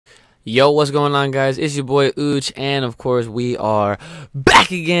Yo, what's going on, guys? It's your boy Uchi, and of course we are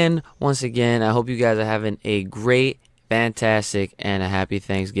back again once again. I hope you guys are having a great, fantastic, and a happy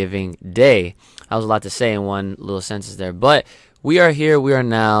Thanksgiving day. That was a lot to say in one little sentence there, but we are here, we are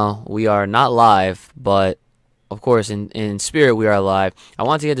now. We are not live, but of course in spirit we are live. I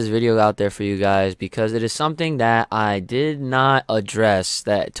want to get this video out there for you guys because it is something that I did not address,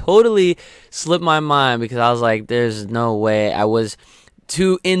 that totally slipped my mind, because I was like, there's no way. I was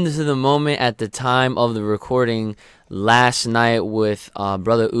too into the moment at the time of the recording last night with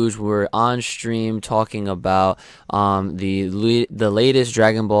brother Uchi. We were on stream talking about the latest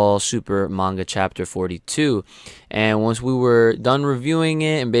Dragon Ball Super manga chapter 42, and once we were done reviewing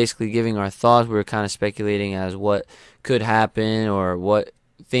it and basically giving our thoughts, we were kind of speculating as what could happen or what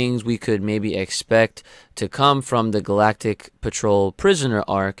things we could maybe expect to come from the Galactic Patrol prisoner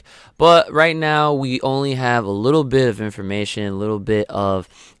arc. But right now we only have a little bit of information, a little bit of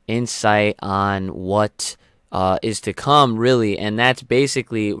insight on what is to come, really, and that's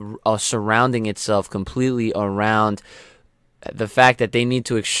basically surrounding itself completely around the fact that they need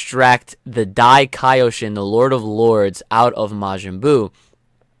to extract the Dai Kaioshin, the Lord of Lords, out of Majin Buu.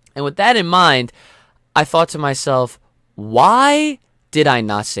 And with that in mind, I thought to myself, why did I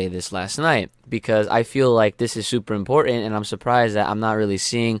not say this last night? Because I feel like this is super important, and I'm surprised that I'm not really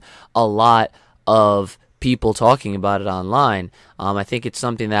seeing a lot of people talking about it online. I think it's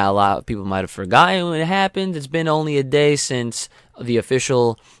something that a lot of people might have forgotten when it happened. It's been only a day since the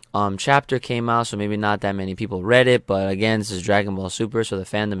official chapter came out, so maybe not that many people read it, but again, this is Dragon Ball Super, so the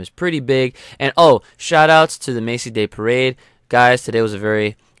fandom is pretty big. And oh, shout outs to the Macy's Day Parade. Guys, today was a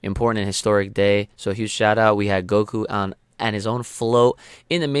very important and historic day, so a huge shout out. We had Goku on his own float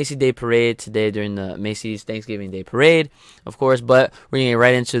in the Macy's Day Parade today during the Macy's Thanksgiving Day Parade, of course. But we're going to get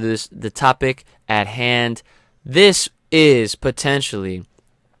right into the topic at hand. This is potentially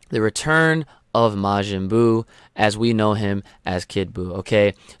the return of Majin Buu as we know him as Kid Buu,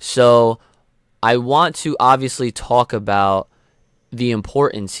 okay? So I want to obviously talk about the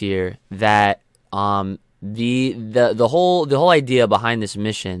importance here that the whole idea behind this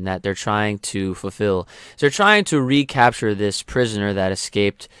mission that they're trying to fulfill is they're trying to recapture this prisoner that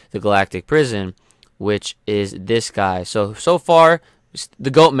escaped the Galactic prison, which is this guy. So far,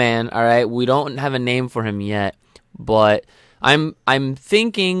 the Goat Man. All right, we don't have a name for him yet, but I'm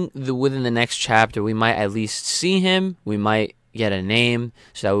thinking that within the next chapter we might at least see him. We might get a name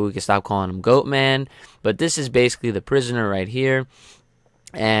so that we can stop calling him Goat Man. But this is basically the prisoner right here,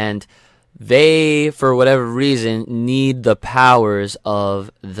 and they, for whatever reason, need the powers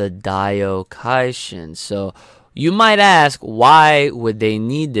of the Daio Kaishin. So you might ask, why would they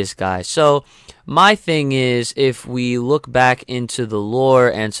need this guy? So my thing is, if we look back into the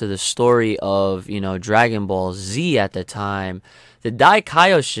lore and to the story of, Dragon Ball Z at the time, the Dai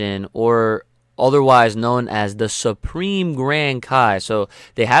Kaioshin, or otherwise known as the Supreme Grand Kai. So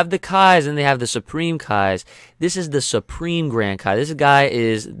they have the Kais and they have the Supreme Kais. This is the Supreme Grand Kai. This guy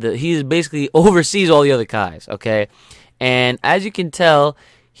he basically oversees all the other Kais, okay? And as you can tell,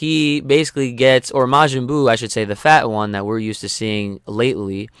 he basically gets, or Majin Buu, I should say, the fat one that we're used to seeing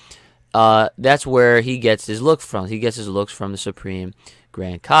lately, that's where he gets his look from. He gets his looks from the Supreme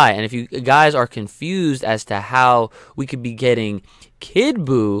Grand Kai. And if you guys are confused as to how we could be getting Kid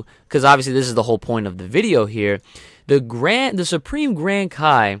Buu, because obviously this is the whole point of the video here, the Supreme Grand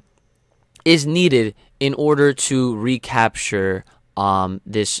Kai is needed in order to recapture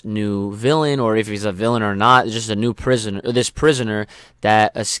this new villain, or if he's a villain or not, just a new prisoner, this prisoner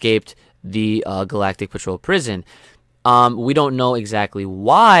that escaped the Galactic Patrol prison. We don't know exactly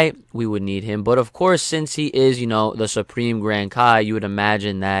why we would need him, but of course, since he is, the Supreme Grand Kai, you would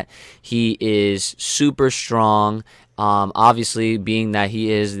imagine that he is super strong. Obviously, being that he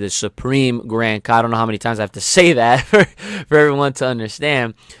is the Supreme Grand Kai, I don't know how many times I have to say that for everyone to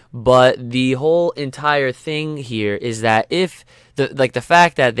understand, but the whole entire thing here is that if the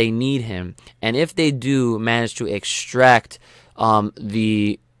fact that they need him, and if they do manage to extract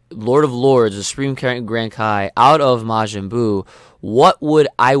the Lord of Lords, the Supreme Grand Kai, out of Majin Buu, what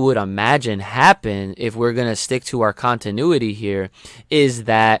I would imagine happen, if we're going to stick to our continuity here, is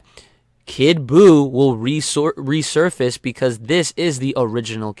that Kid Buu will resurface, because this is the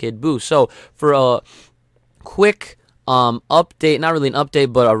original Kid Buu. So for a quick update, not really an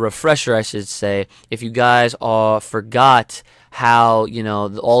update, but a refresher, I should say, if you guys forgot how,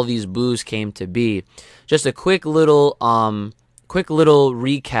 all these Buus came to be, just a quick little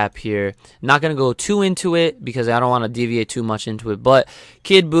recap here. Not going to go too into it because I don't want to deviate too much into it, but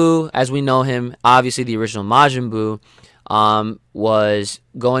Kid Buu, as we know him, obviously the original Majin Buu, was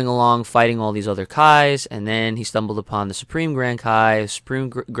going along fighting all these other Kais, and then he stumbled upon the Supreme Grand Kai. Supreme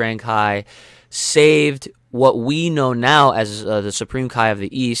Grand Kai saved what we know now as the Supreme Kai of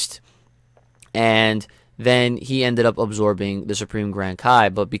the East, and then he ended up absorbing the Supreme Grand Kai.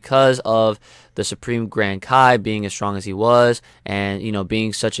 But because of the Supreme Grand Kai being as strong as he was, and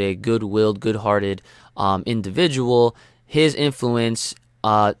being such a good-willed, good-hearted individual, his influence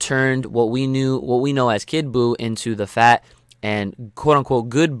turned what we know as Kid Buu into the fat and quote-unquote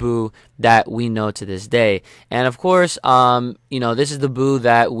good Buu that we know to this day. And of course, this is the Buu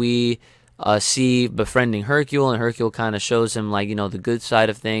that we see befriending Hercule, and Hercule kind of shows him the good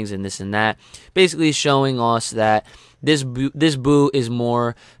side of things and this and that, basically showing us that this Buu is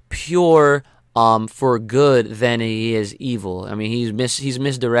more pure for good than he is evil. I mean, he's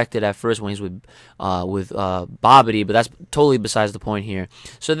misdirected at first when he's with Babidi, but that's totally besides the point here.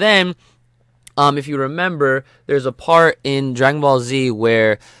 So then, if you remember, there's a part in Dragon Ball Z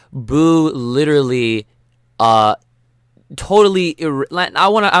where Buu literally totally I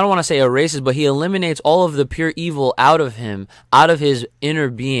don't want to say erases, but he eliminates all of the pure evil out of him, out of his inner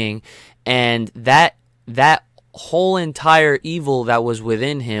being, and that whole entire evil that was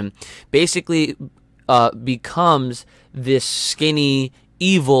within him basically becomes this skinny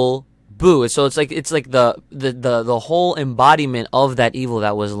evil Buu. So it's like the whole embodiment of that evil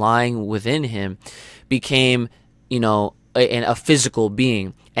that was lying within him became a physical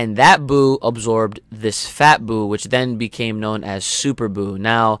being, and that Buu absorbed this fat Buu, which then became known as Super Buu.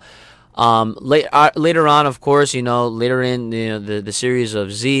 Now, later on, of course, later in the series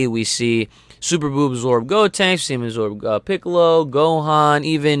of Z, we see Super Buu absorb Gotenks, we see him absorb Piccolo, Gohan,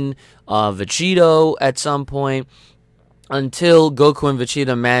 even Vegito at some point, until Goku and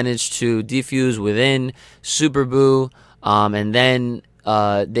Vegeta managed to defuse within Super Buu, and then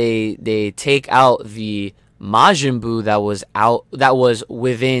they take out the Majin Buu that was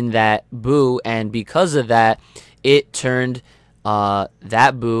within that Buu, and because of that, it turned that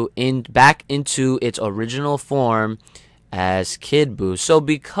Buu back into its original form as Kid Buu. So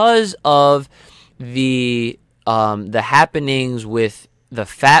because of the happenings with the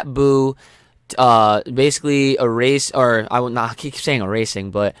fat Buu, basically I keep saying erasing,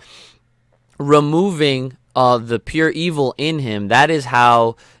 but removing the pure evil in him, that is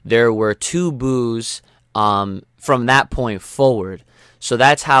how there were two Buus from that point forward. So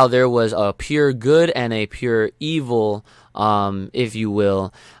that's how there was a pure good and a pure evil, if you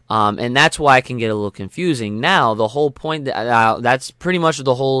will. And that's why it can get a little confusing. Now, the whole point, that's pretty much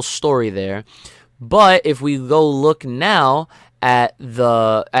the whole story there. But if we go look now at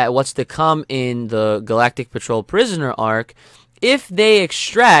what's to come in the Galactic Patrol Prisoner arc, if they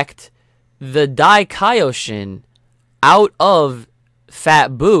extract the Dai Kaioshin out of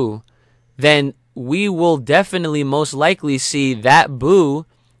Fat Buu, then we will definitely most likely see that Buu,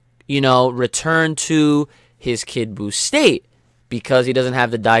 return to his Kid Buu state, because he doesn't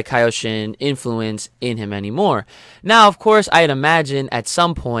have the Dai Kaioshin influence in him anymore. Now, of course, I'd imagine at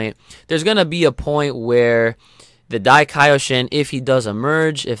some point, there's going to be a point where the Dai Kaioshin, if he does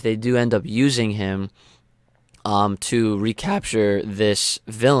emerge, if they do end up using him to recapture this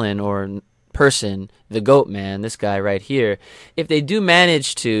villain or person, the Goat Man, this guy right here, if they do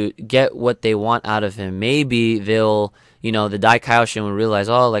manage to get what they want out of him, maybe they'll, the Dai Kaioshin will realize,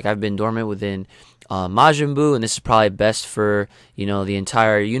 I've been dormant within Majin Buu, and this is probably best for, the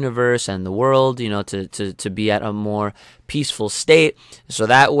entire universe and the world, to be at a more peaceful state. So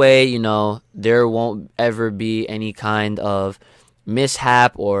that way, there won't ever be any kind of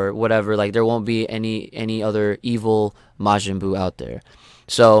mishap or whatever. Like, there won't be any other evil Majin Buu out there.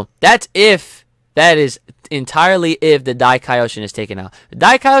 So that is entirely if the Dai Kaioshin is taken out. The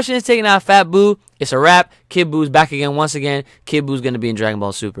Dai Kaioshin is taken out, Fat Buu, it's a wrap. Kid Buu's back again once again. Kid Buu's going to be in Dragon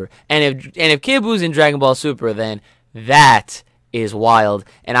Ball Super. And if Kid Buu's in Dragon Ball Super, then that is wild.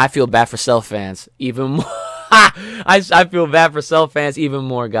 And I feel bad for Cell fans even more. I feel bad for Cell fans even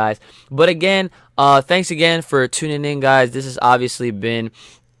more, guys. But again, thanks again for tuning in, guys. This has obviously been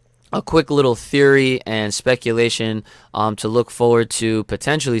a quick little theory and speculation to look forward to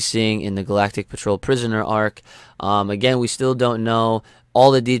potentially seeing in the Galactic Patrol Prisoner arc. Again, we still don't know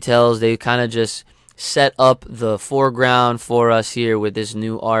all the details. They kind of just set up the foreground for us here with this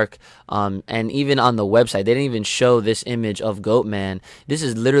new arc. And even on the website, they didn't even show this image of Goatman. This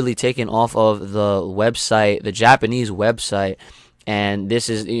is literally taken off of the website, the Japanese website. And this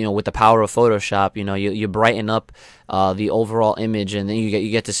is, with the power of Photoshop, you brighten up the overall image, and then you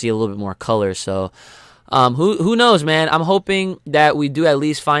get to see a little bit more color. So Who knows, man? I'm hoping that we do at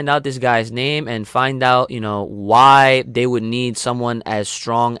least find out this guy's name and find out, why they would need someone as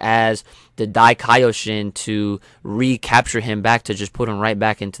strong as the Dai Kaioshin to recapture him back, to just put him right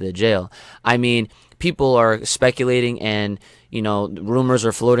back into the jail. I mean, people are speculating, and rumors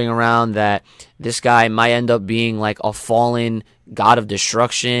are floating around that this guy might end up being like a fallen god of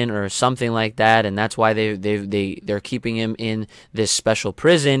destruction or something like that, and that's why they're keeping him in this special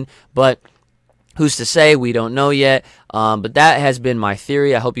prison. But who's to say? We don't know yet. But that has been my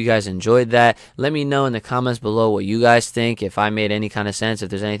theory. I hope you guys enjoyed that. Let me know in the comments below what you guys think, if I made any kind of sense, if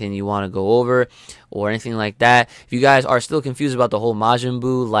there's anything you want to go over or anything like that. If you guys are still confused about the whole Majin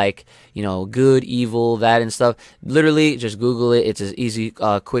Buu, like, good, evil, that and stuff, literally just Google it. It's an easy,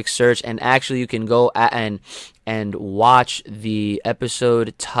 quick search. And actually, you can go and watch the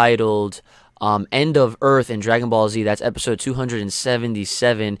episode titled End of Earth in Dragon Ball Z. That's episode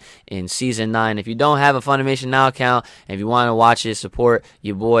 277 in season 9. If you don't have a Funimation Now account, and if you want to watch it, support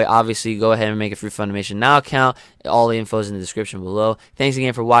your boy, obviously go ahead and make a free Funimation Now account. All the info is in the description below. Thanks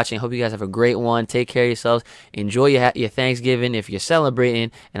again for watching. Hope you guys have a great one. Take care of yourselves. Enjoy your Thanksgiving if you're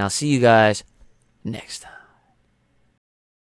celebrating, and I'll see you guys next time.